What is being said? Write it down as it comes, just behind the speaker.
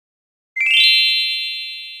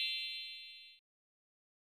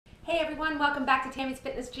Hey everyone, welcome back to Tammy's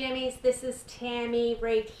Fitness Jammies. This is Tammy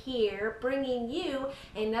right here, bringing you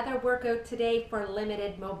another workout today for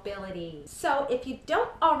limited mobility. So if you don't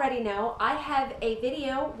already know, I have a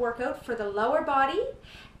video workout for the lower body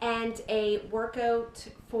and a workout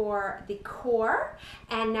for the core,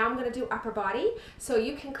 and now I'm going to do upper body. So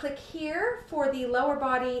you can click here for the lower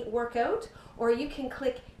body workout, or you can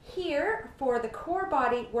click here for the core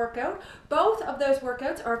body workout. Both of those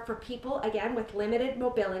workouts are for people, again, with limited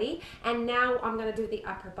mobility, and now I'm going to do the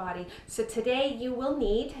upper body. So today you will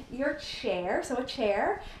need your chair, so a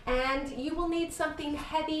chair, and you will need something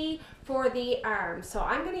heavy for the arms. So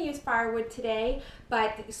I'm going to use firewood today,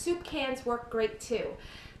 but soup cans work great too.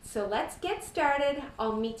 So let's get started.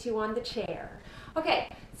 I'll meet you on the chair. Okay,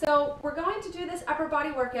 so we're going to do this upper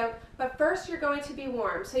body workout, but first you're going to be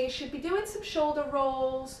warm. So you should be doing some shoulder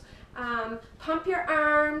rolls, pump your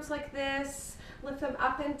arms like this, lift them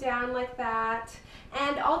up and down like that.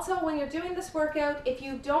 And also when you're doing this workout, if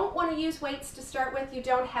you don't want to use weights to start with, you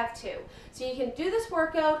don't have to. So you can do this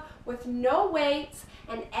workout with no weights,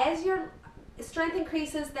 and as your strength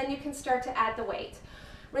increases, then you can start to add the weight.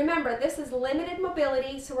 Remember, this is limited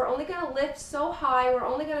mobility, so we're only going to lift so high, we're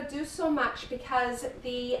only going to do so much because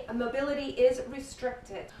the mobility is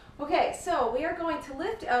restricted. Okay, so we are going to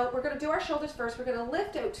lift out. We're going to do our shoulders first. We're going to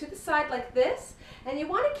lift out to the side like this, and you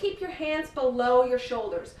want to keep your hands below your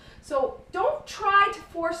shoulders. So don't try to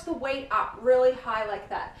force the weight up really high like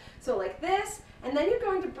that. So like this, and then you're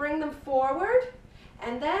going to bring them forward,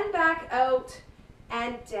 and then back out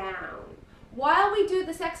and down. While we do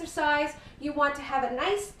this exercise, you want to have a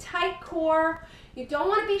nice tight core. You don't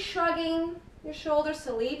want to be shrugging your shoulders,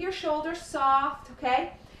 so leave your shoulders soft,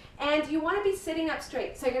 okay? And you want to be sitting up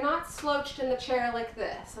straight, so you're not slouched in the chair like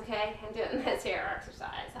this, okay? And doing this here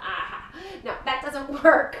exercise. No, that doesn't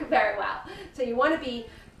work very well. So you want to be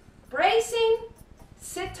bracing,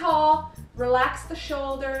 sit tall, relax the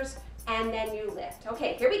shoulders, and then you lift.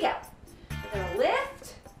 Okay, here we go. We're going to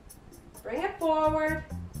lift, bring it forward,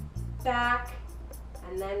 back,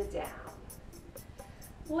 and then down.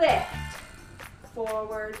 Lift,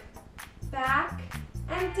 forward, back,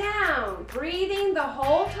 and down. Breathing the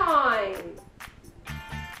whole time.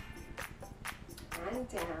 And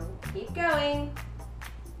down. Keep going.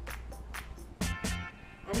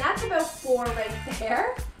 And that's about 4 right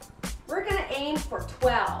there. We're going to aim for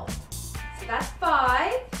 12. So that's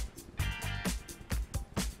 5.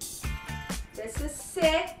 This is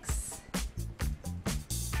 6.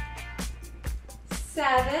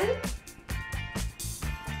 7,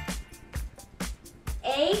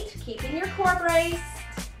 8, keeping your core braced,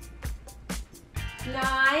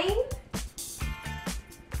 9,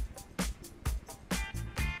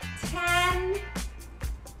 10,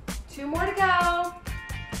 2 more to go,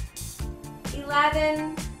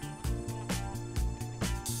 11,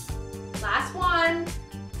 last one,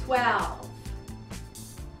 12.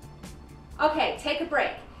 Okay, take a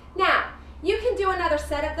break. Now, you can do another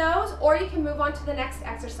set of those, or you can move on to the next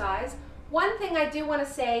exercise. One thing I do want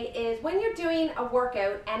to say is when you're doing a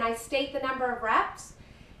workout and I state the number of reps,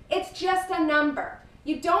 it's just a number.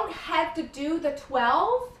 You don't have to do the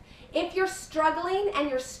 12. If you're struggling and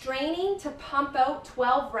you're straining to pump out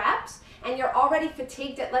 12 reps and you're already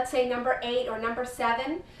fatigued at, let's say, number 8 or number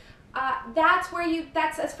 7,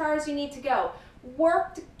 that's as far as you need to go.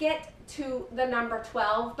 Work to get to the number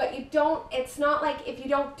 12, but it's not like if you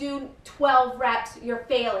don't do 12 reps, you're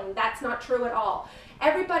failing. That's not true at all.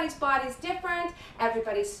 Everybody's body's different,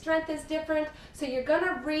 everybody's strength is different, so you're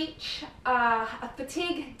gonna reach a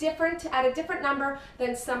fatigue at a different number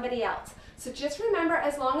than somebody else. So just remember,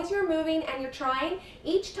 as long as you're moving and you're trying,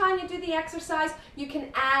 each time you do the exercise, you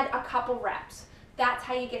can add a couple reps. That's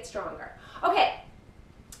how you get stronger. Okay.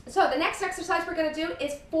 So the next exercise we're going to do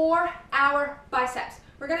is for our biceps.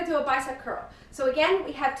 We're going to do a bicep curl. So again,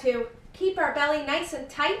 we have to keep our belly nice and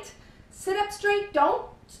tight. Sit up straight. Don't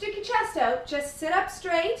stick your chest out. Just sit up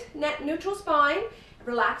straight, neutral spine.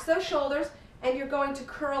 Relax those shoulders, and you're going to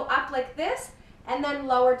curl up like this and then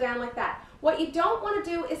lower down like that. What you don't want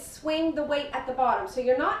to do is swing the weight at the bottom. So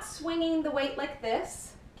you're not swinging the weight like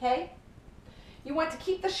this, okay? You want to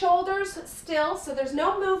keep the shoulders still, so there's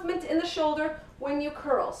no movement in the shoulder when you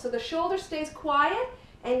curl. So the shoulder stays quiet,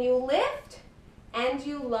 and you lift and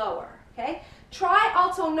you lower, okay? Try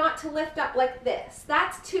also not to lift up like this.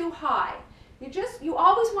 That's too high. You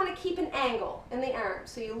always want to keep an angle in the arms.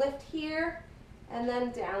 So you lift here and then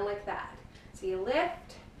down like that. So you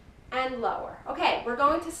lift and lower. Okay, we're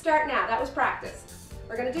going to start now. That was practice.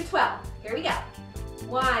 We're going to do 12. Here we go.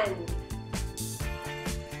 1,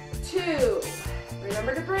 2,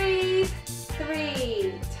 remember to breathe.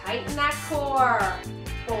 3, tighten that core.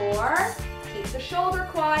 4, keep the shoulder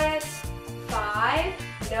quiet. 5,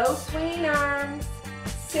 no swinging arms.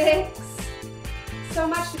 6, so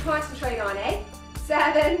much to concentrate on, eh?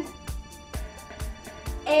 7,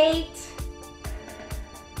 8,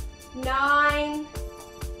 9,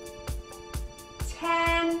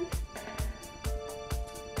 10,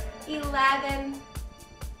 11,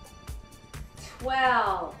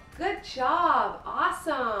 12. Good job,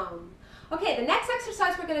 awesome. Okay, the next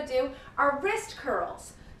exercise we're gonna do are wrist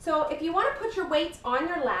curls. So if you wanna put your weights on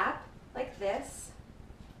your lap, like this,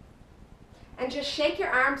 and just shake your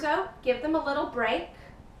arms out, give them a little break.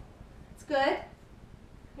 It's good.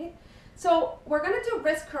 Okay. So we're gonna do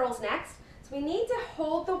wrist curls next. So we need to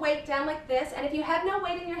hold the weight down like this, and if you have no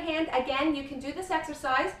weight in your hand, again, you can do this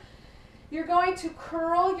exercise. You're going to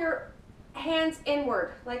curl your hands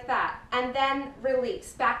inward like that, and then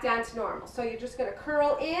release back down to normal. So you're just gonna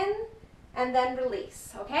curl in and then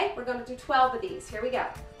release, okay? We're gonna do 12 of these. Here we go.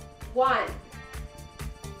 1,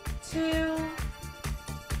 2,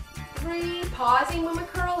 3, pausing when we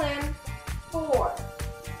curl in. 4,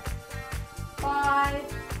 5,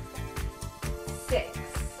 6,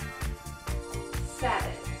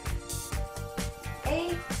 7,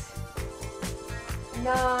 8,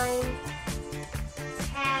 9,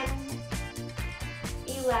 10,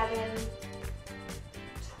 11,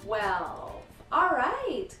 12. All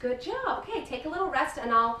right, good job. Okay, take a little rest and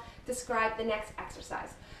I'll describe the next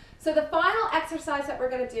exercise. So the final exercise that we're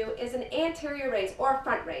going to do is an anterior raise or a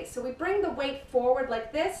front raise. So we bring the weight forward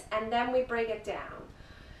like this and then we bring it down.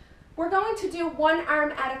 We're going to do one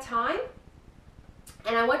arm at a time,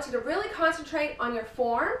 and I want you to really concentrate on your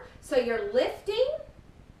form. So you're lifting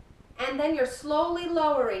and then you're slowly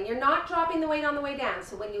lowering. You're not dropping the weight on the way down.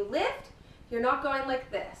 So when you lift, you're not going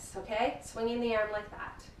like this, okay? Swinging the arm like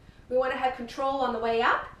that. We want to have control on the way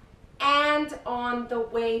up and on the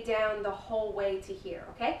way down the whole way to here,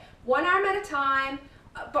 okay? One arm at a time,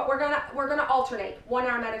 but we're gonna alternate one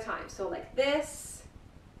arm at a time. So like this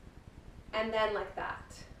and then like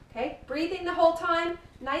that, okay? Breathing the whole time,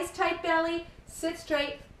 nice tight belly, sit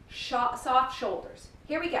straight, soft shoulders.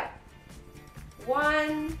 Here we go.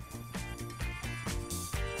 1,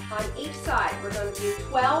 on each side. We're going to do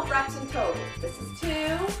 12 reps in total. This is 2.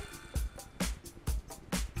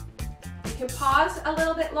 You can pause a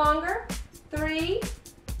little bit longer. 3.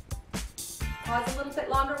 Pause a little bit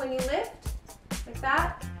longer when you lift, like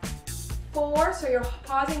that. 4, so you're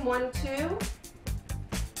pausing 1, 2.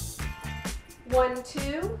 1,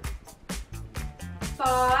 2.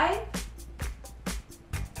 5.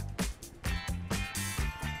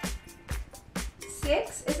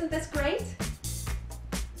 6. Isn't this great?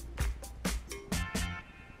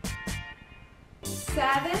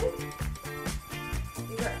 7.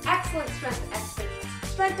 These are excellent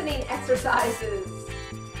strengthening exercises.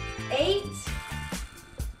 8.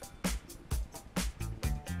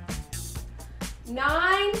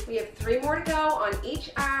 9. We have 3 more to go on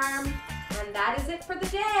each arm, and that is it for the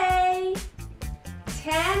day.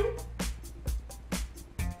 10.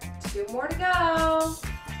 2 more to go.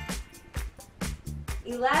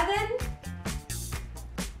 11.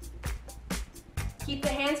 Keep the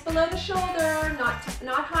hands below the shoulder,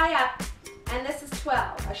 not high up. And this is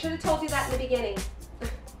 12. I should have told you that in the beginning.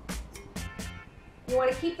 You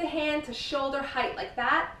want to keep the hand to shoulder height like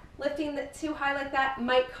that. Lifting it too high like that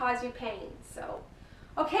might cause you pain. So,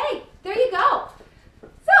 okay, there you go.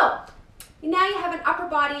 So, now you have an upper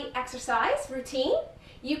body exercise routine.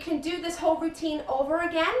 You can do this whole routine over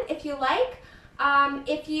again if you like.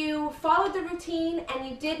 If you followed the routine and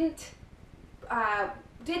you didn't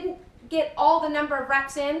get all the number of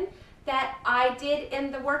reps in that I did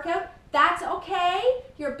in the workout, that's okay.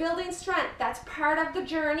 You're building strength. That's part of the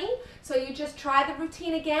journey. So you just try the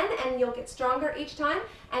routine again and you'll get stronger each time.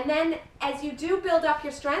 And then as you do build up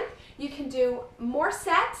your strength, you can do more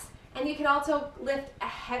sets and you can also lift a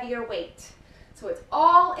heavier weight. So it's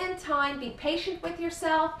all in time. Be patient with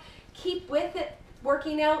yourself. Keep with it.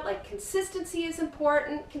 Working out, like consistency is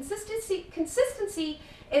important. Consistency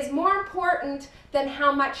is more important than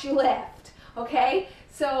how much you lift, okay?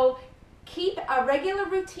 So keep a regular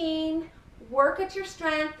routine, work at your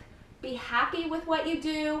strength, be happy with what you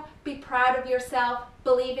do, be proud of yourself,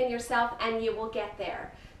 believe in yourself, and you will get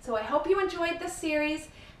there. So I hope you enjoyed this series.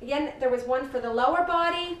 Again, there was one for the lower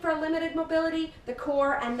body for limited mobility, the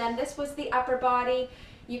core, and then this was the upper body.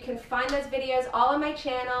 You can find those videos all on my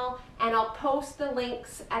channel, and I'll post the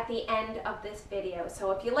links at the end of this video.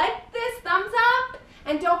 So if you like this, thumbs up,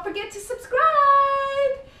 and don't forget to subscribe.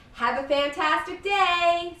 Have a fantastic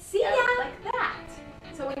day. See ya. Like that.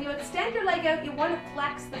 So when you extend your leg out, you want to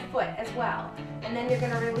flex the foot as well. And then you're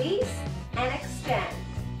going to release and extend.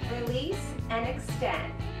 Release and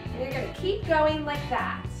extend. And you're going to keep going like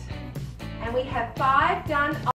that. And we have 5 done